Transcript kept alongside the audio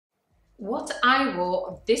what I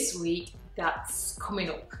wore this week that's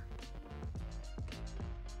coming up.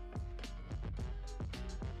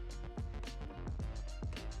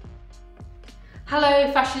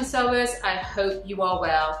 Hello fashion sewers, I hope you are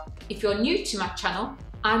well. If you're new to my channel,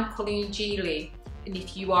 I'm Colleen G Lea, and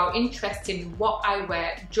if you are interested in what I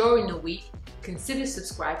wear during the week, consider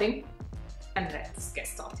subscribing, and let's get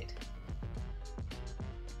started.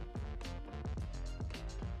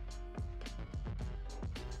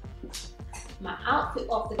 My outfit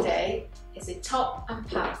of the day is a top and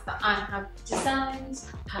pants that I have designed,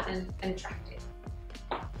 patterned and drafted.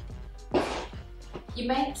 You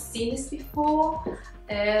may have seen this before.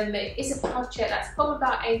 It is a project that's probably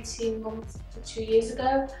about 18 months to 2 years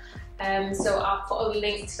ago. So I'll put a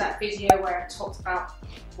link to that video where I talked about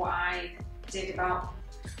what I did about,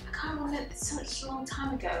 I can't remember, it's such a long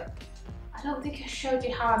time ago. I don't think I showed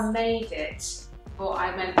you how I made it, but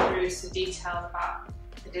I went through some detail about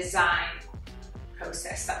the design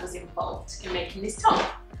process that was involved in making this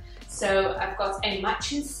top. So I've got a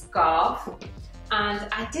matching scarf, and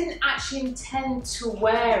I didn't actually intend to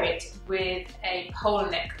wear it with a polo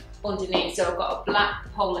neck underneath, so I've got a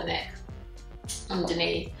black polo neck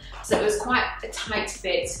underneath. So it was quite a tight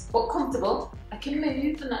fit, but comfortable. I can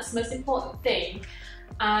move, and that's the most important thing.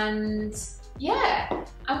 And yeah,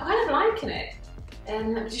 I'm kind of liking it.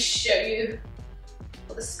 And let me just show you,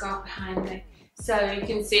 put the scarf behind me. So you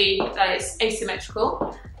can see that it's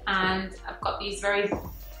asymmetrical, and I've got these very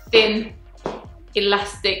thin,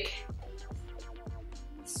 elastic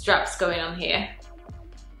straps going on here.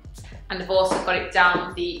 And I've also got it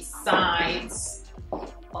down the sides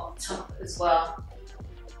of the top as well.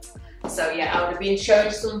 So yeah, I would have been showing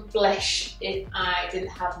some flesh if I didn't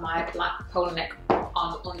have my black polo neck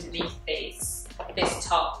on underneath this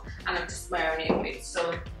top, and I'm just wearing it with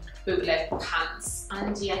some bootleg pants,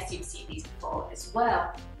 and yes, you've seen these before as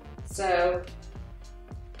well. So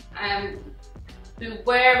I'm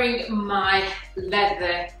wearing my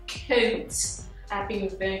leather coat. I've been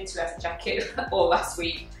referring to as a jacket all last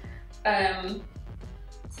week. I'm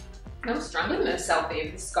strangling myself here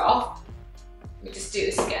with the scarf. Let me just do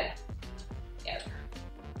this again. Yep.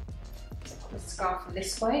 So put the scarf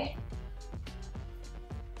this way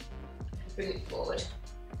and bring it forward.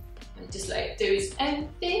 And just let it do its own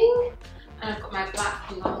thing. And I've got my black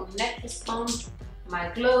long necklace on, my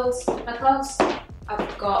gloves.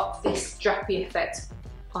 I've got this drapey effect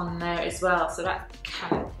on there as well, so that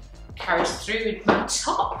kind of carries through with my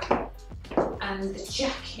top. And the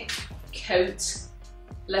jacket, coat,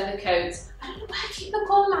 leather coat. I don't know why I keep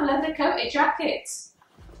calling my leather coat a jacket.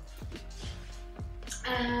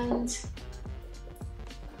 And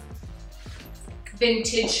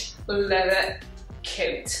vintage leather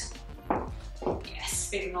coat. Yes,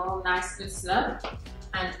 feeling all nice and snug.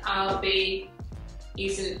 And I'll be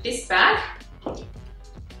using this bag.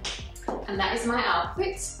 And that is my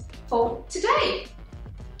outfit for today.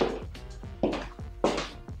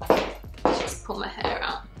 Just pull my hair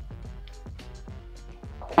out.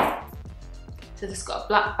 So just got a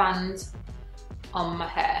black band on my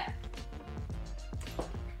hair.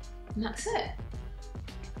 And that's it.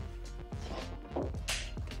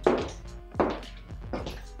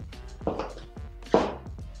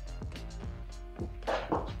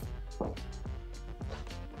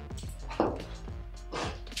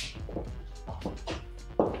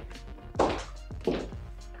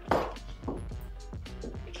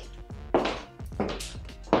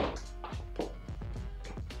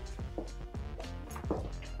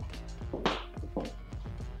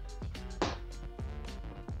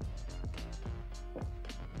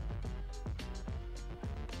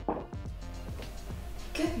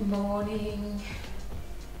 Good morning.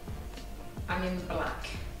 I'm in black,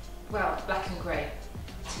 well, black and grey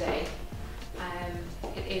today.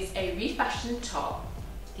 It is a refashioned top.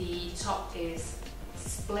 The top is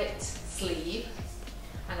split sleeve,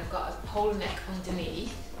 and I've got a polo neck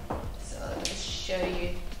underneath. So let me just show you,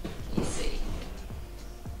 you see.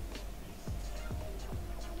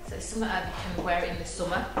 So it's something I can wear in the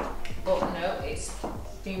summer, but no, it's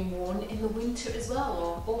been worn in the winter as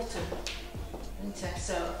well, or autumn.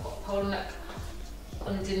 So I've got polo neck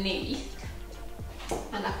underneath,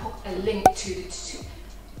 and I put a link to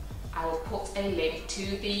I will put a link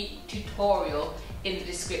to the tutorial in the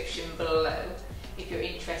description below if you're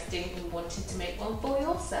interested in wanting to make one for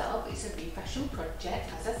yourself. It's a refashion project,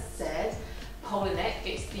 as I said. Polo neck,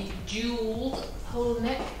 it's the jewelled polo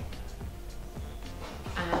neck,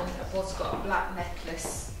 and I've also got a black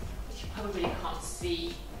necklace, which you probably can't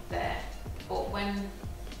see there, but when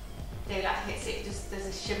daylight hits it, just there's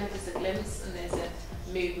a shimmer, there's a glimpse, and there's a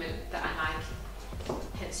movement that I like.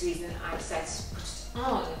 Hence the reason I said put it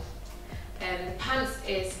on. The pants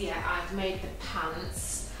is, yeah, I've made the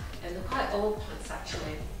pants, and they're quite old pants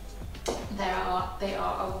actually. They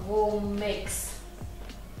are a wool mix.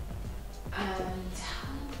 And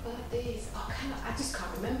how long about these? Oh, I just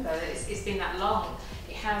can't remember. It's been that long.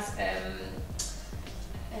 It has a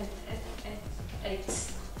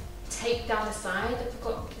tape down the side. I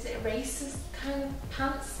forgot. Is it racers kind of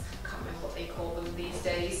pants? I can't remember what they call them these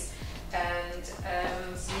days. And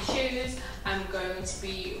some shoes. I'm going to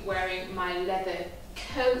be wearing my leather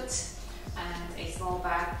coat and a small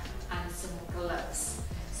bag and some gloves.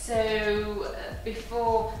 So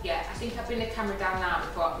before, yeah, I think I'll bring the camera down now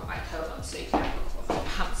before I put my coat on so you can look what my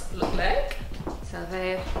pants look like. So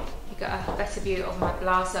there, you got a better view of my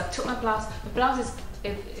blouse. So I took my blouse. My blouse is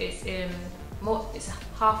it's a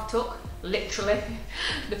half tuck, literally.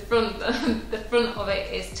 The front of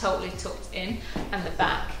it is totally tucked in, and the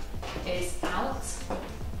back is out.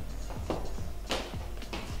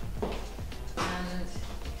 And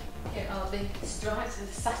here are the stripes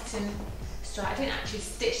with the satin stripe. I didn't actually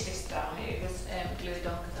stitch this down, it was glued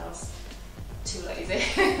on because I was too lazy.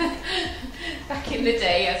 Back in the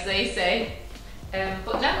day, as they say.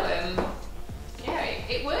 But no, yeah,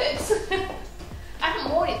 it works. I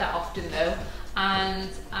haven't worn it that often though, and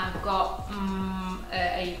I've got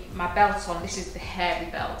my belt on. This is the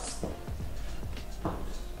hairy belt.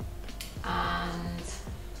 And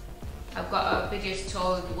I've got a video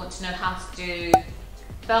tutorial if you want to know how to do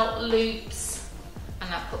belt loops,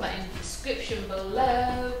 and I'll put that in the description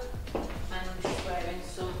below. And I'm just wearing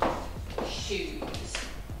some shoes.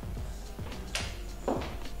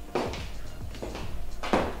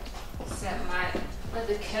 So my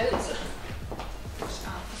leather coat, which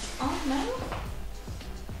I'll put on now.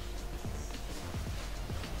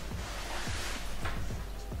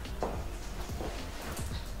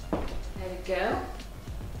 There we go.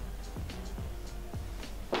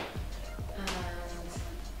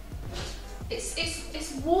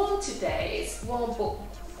 It's warm today. It's warm, but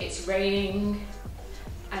it's raining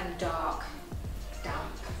and dark,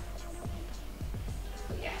 damp.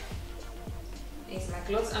 But yeah, these are my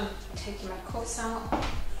gloves. I'm taking my cuffs out.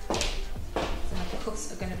 So my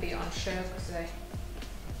cuffs are going to be on show because they're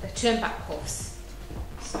turn back cuffs.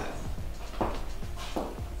 So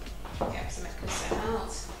yeah, so my cuffs are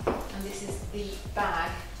out, and this is the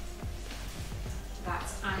bag that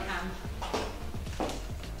I am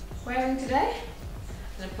wearing today.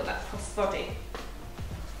 I'm going to put that cross body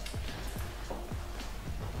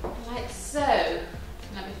like so.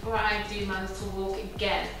 Now before I do my little walk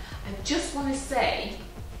again, I just want to say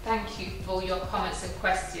thank you for your comments and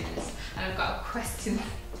questions, and I've got a question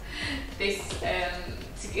to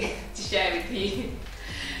share with you,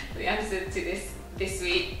 the answer to this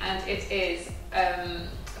week, and it is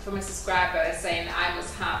from a subscriber saying that I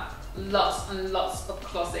must have lots and lots of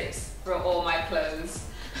closets for all my clothes.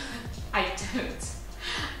 I don't.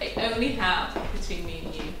 I only have, between me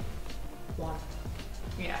and you, one.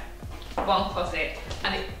 Yeah, one closet,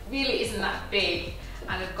 and it really isn't that big.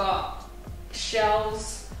 And I've got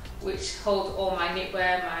shelves which hold all my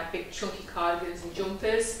knitwear, my big chunky cardigans and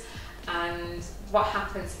jumpers. And what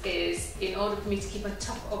happens is, in order for me to keep on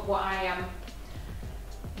top of what I am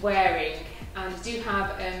wearing, and I do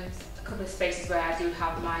have a couple of spaces where I do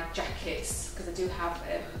have my jackets, because I do have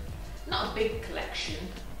not a big collection,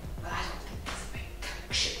 but I don't think it's a big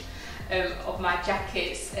collection of my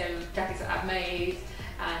jackets, jackets that I've made,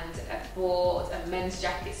 and I've bought men's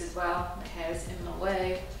jackets as well. My hair is in my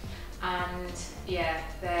way, and yeah,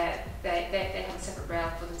 they have a separate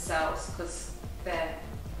rail for themselves because they're,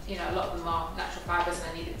 you know, a lot of them are natural fibres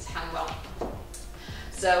and I need it to hang well.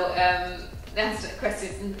 So the answer to the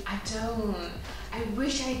question is, I don't. I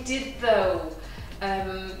wish I did though.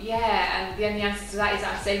 Yeah, and the only answer to that is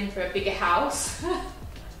I'm saving for a bigger house.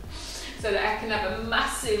 So that I can have a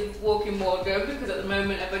massive walk-in wardrobe, because at the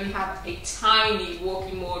moment I've only have a tiny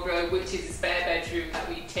walk-in wardrobe, which is a spare bedroom that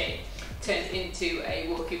we turned into a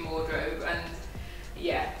walk-in wardrobe. And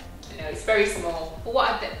yeah, you know, it's very small. But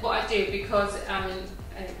what I do, because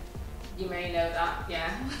you may know that,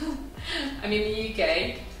 yeah, I'm in the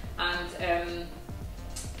UK, and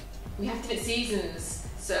we have different seasons.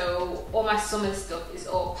 So all my summer stuff is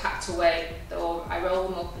all packed away. So I roll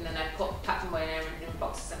them up and then I pack them away and everything in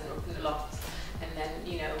boxes and up in the loft. And then,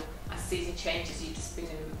 you know, as season changes, you just bring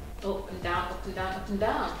them up and down, up and down, up and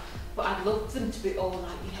down. But I'd love them to be all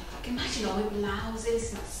like, you know, like imagine all my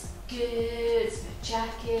blouses, my skirts, my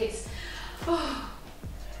jackets. Oh,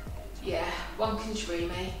 yeah, one can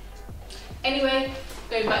dream, eh? Anyway,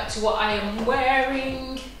 going back to what I am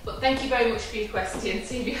wearing, but thank you very much for your questions.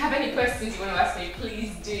 So if you have any questions you want to ask me,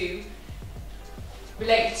 please do,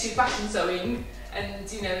 related to fashion sewing,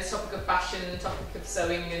 and you know, the topic of fashion, the topic of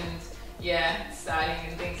sewing, and yeah, styling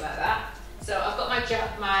and things like that. So I've got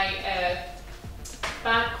my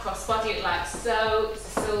bag crossbody like so.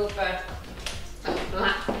 It's a silver and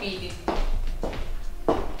black beaded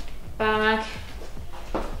bag,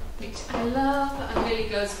 which I love and really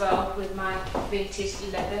goes well with my vintage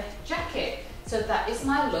leather jacket. So that is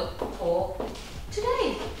my look for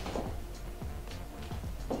today.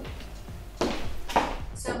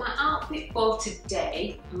 So my outfit for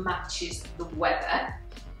today matches the weather.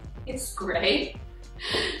 It's grey.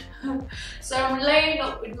 So I'm laying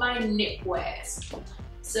up with my knitwears.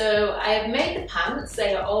 So I have made the pants.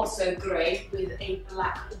 They are also grey with a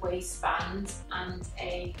black waistband and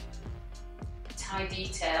a tie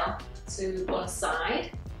detail to one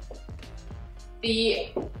side. The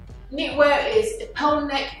knitwear is a polo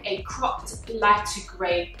neck, a cropped lighter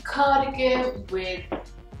grey cardigan with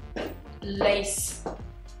lace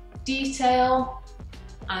detail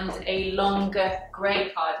and a longer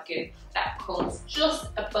grey cardigan that comes just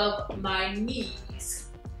above my knees.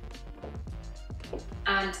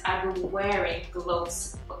 And I will be wearing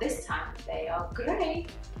gloves, but this time they are grey.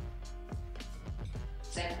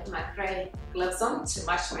 So I put my grey gloves on to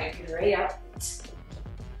match my grey outfit.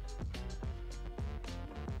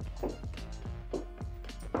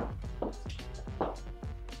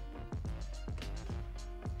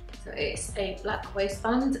 So it's a black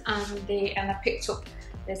waistband, and I picked up,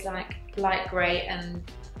 there's like light grey and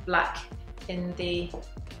black in the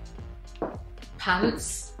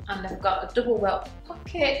pants, and I've got a double welt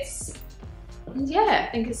pockets, and yeah,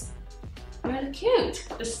 I think it's really cute.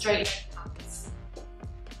 Just straight pants.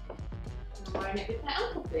 I'm wearing it with my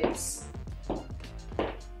ankle boots.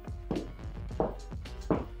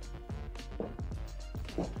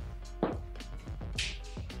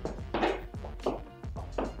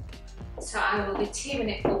 So I will be teaming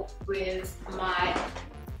it up with my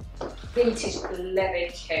vintage leather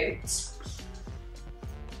coat.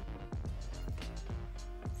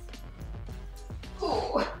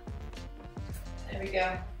 Ooh. There we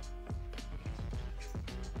go.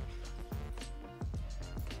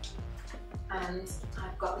 And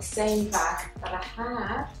I've got the same bag that I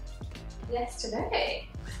had yesterday.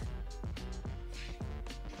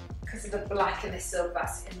 Because of the black and the silver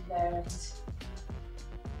that's in there.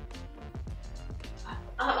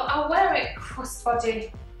 And I'll wear it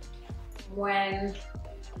crossbody when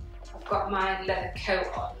I've got my leather coat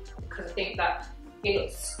on, because I think that it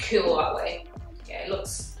looks cool that way. Yeah, it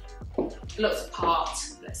looks apart,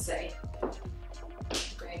 let's say.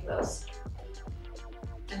 Grey gloves.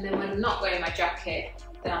 And then when I'm not wearing my jacket,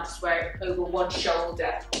 then I'll just wear it over one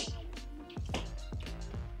shoulder.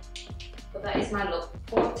 But that is my look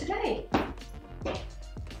for today.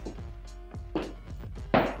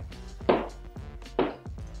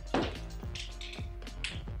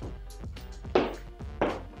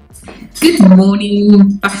 Good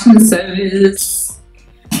morning, fashion sewers.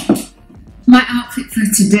 My outfit for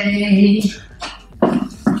today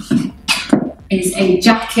is a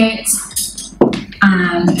jacket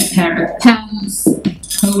and a pair of pants,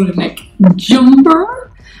 polo neck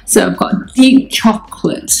jumper. So I've got a deep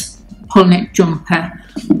chocolate polo neck jumper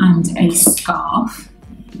and a scarf,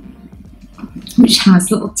 which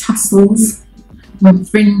has little tassels and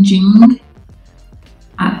fringing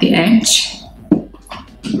at the edge.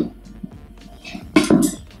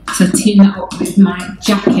 So team that up with my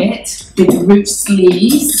jacket with roof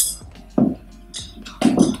sleeves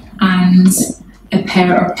and a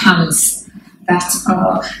pair of pants that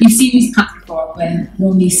are, you've seen these pants before, I've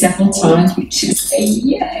worn these several times, which is a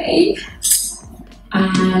yay.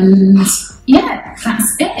 And yeah,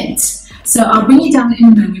 that's it. So I'll bring you down in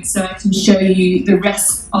a moment so I can show you the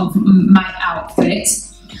rest of my outfit.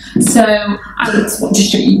 So I just want to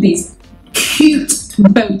show you these cute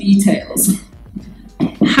bow details.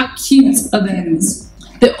 How cute are those?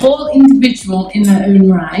 They're all individual in their own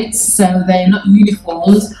right, so they're not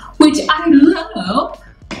uniforms, which I love.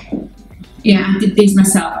 Yeah, I did these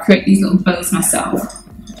myself, create these little bows myself.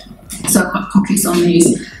 So I've got pockets on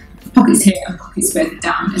these, pockets here and pockets further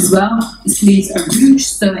down as well. The sleeves are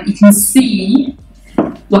ruched so that you can see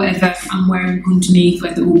whatever I'm wearing underneath,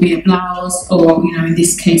 whether it will be a blouse or, you know, in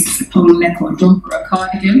this case it's a polo neck or a jumper or a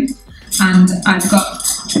cardigan. And I've got,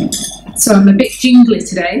 so I'm a bit jingly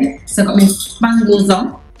today, so I've got my bangles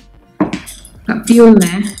on. Got a few on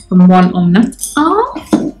there and one on the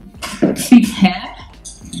arm. Big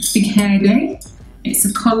hair day. It's a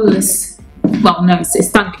collarless, well no, it's a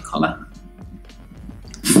standing collar.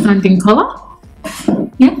 Standing collar,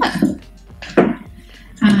 yeah.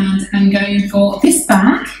 And I'm going for this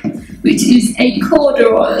bag, which is a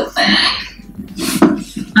corduroy bag.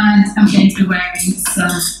 And I'm going to be wearing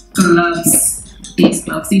some gloves. These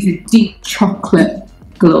gloves, these are deep chocolate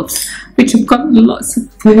gloves, which have got lots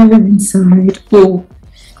of fur inside, to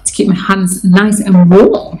keep my hands nice and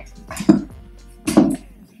warm.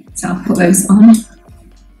 So I'll put those on.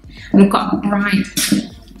 And I've got a bright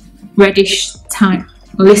reddish type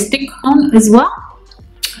lipstick on as well.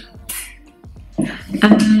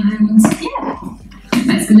 And yeah,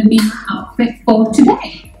 that's going to be my outfit for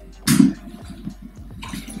today.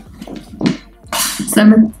 So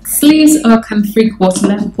my sleeves are kind of 3/4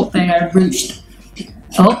 length, but they are ruched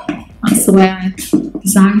up. That's the way I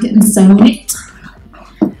designed it and sewn it.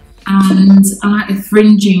 And I like the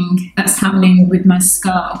fringing that's happening with my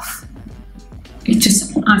scarf. It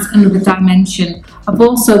just adds another dimension. I've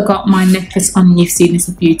also got my necklace on. You've seen this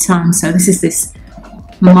a few times. So this is this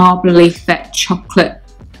marble effect chocolate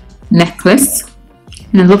necklace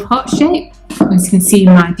in a love heart shape. As you can see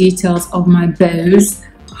my details of my bows.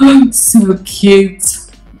 Oh, so cute.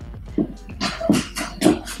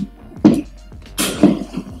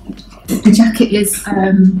 The jacket is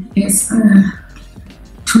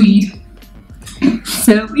tweed.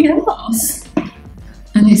 So yes,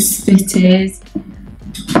 and it's fitted,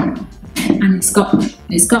 and it's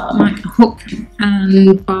got like a hook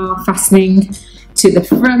and bar fastening to the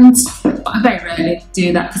front. But I very rarely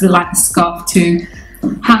do that because I like the scarf to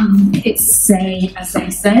have its say, as they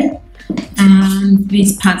say. And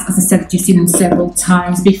these pants, as I said, you've seen them several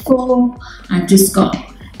times before. I've just got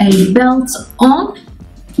a belt on,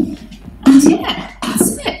 and yeah,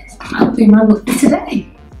 that's it. That'll be my look for today.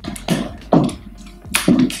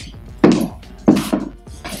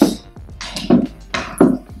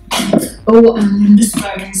 Oh, and I'm just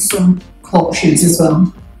wearing some court shoes as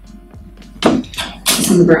well.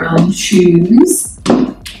 Some brown shoes.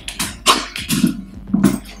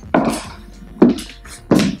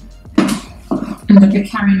 I'm going to be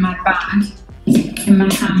carrying my bag in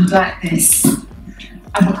my hand like this.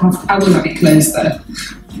 I will have it closed though,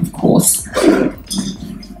 of course.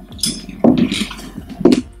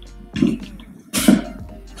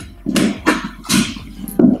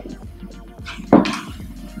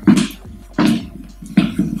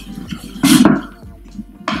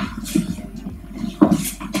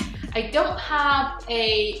 I don't have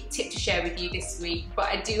a tip to share with you this week, but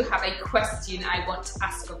I do have a question I want to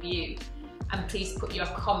ask of you. And please put your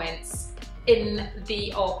comments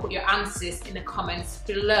put your answers in the comments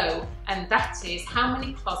below. And that is, how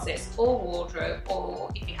many closets or wardrobe, or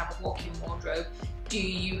if you have a walk-in wardrobe, do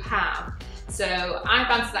you have? So I've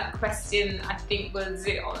answered that question, I think was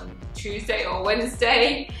it on Tuesday or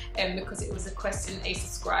Wednesday, because it was a question a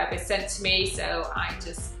subscriber sent to me, so I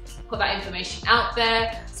just put that information out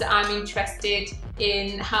there. So I'm interested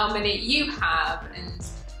in how many you have and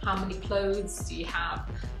how many clothes do you have,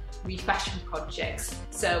 refashion projects.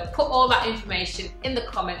 So put all that information in the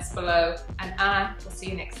comments below, and I will see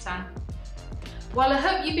you next time. Well, I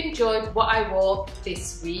hope you've enjoyed what I wore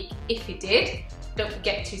this week. If you did, don't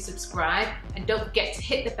forget to subscribe and don't forget to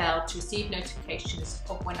hit the bell to receive notifications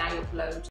of when I upload.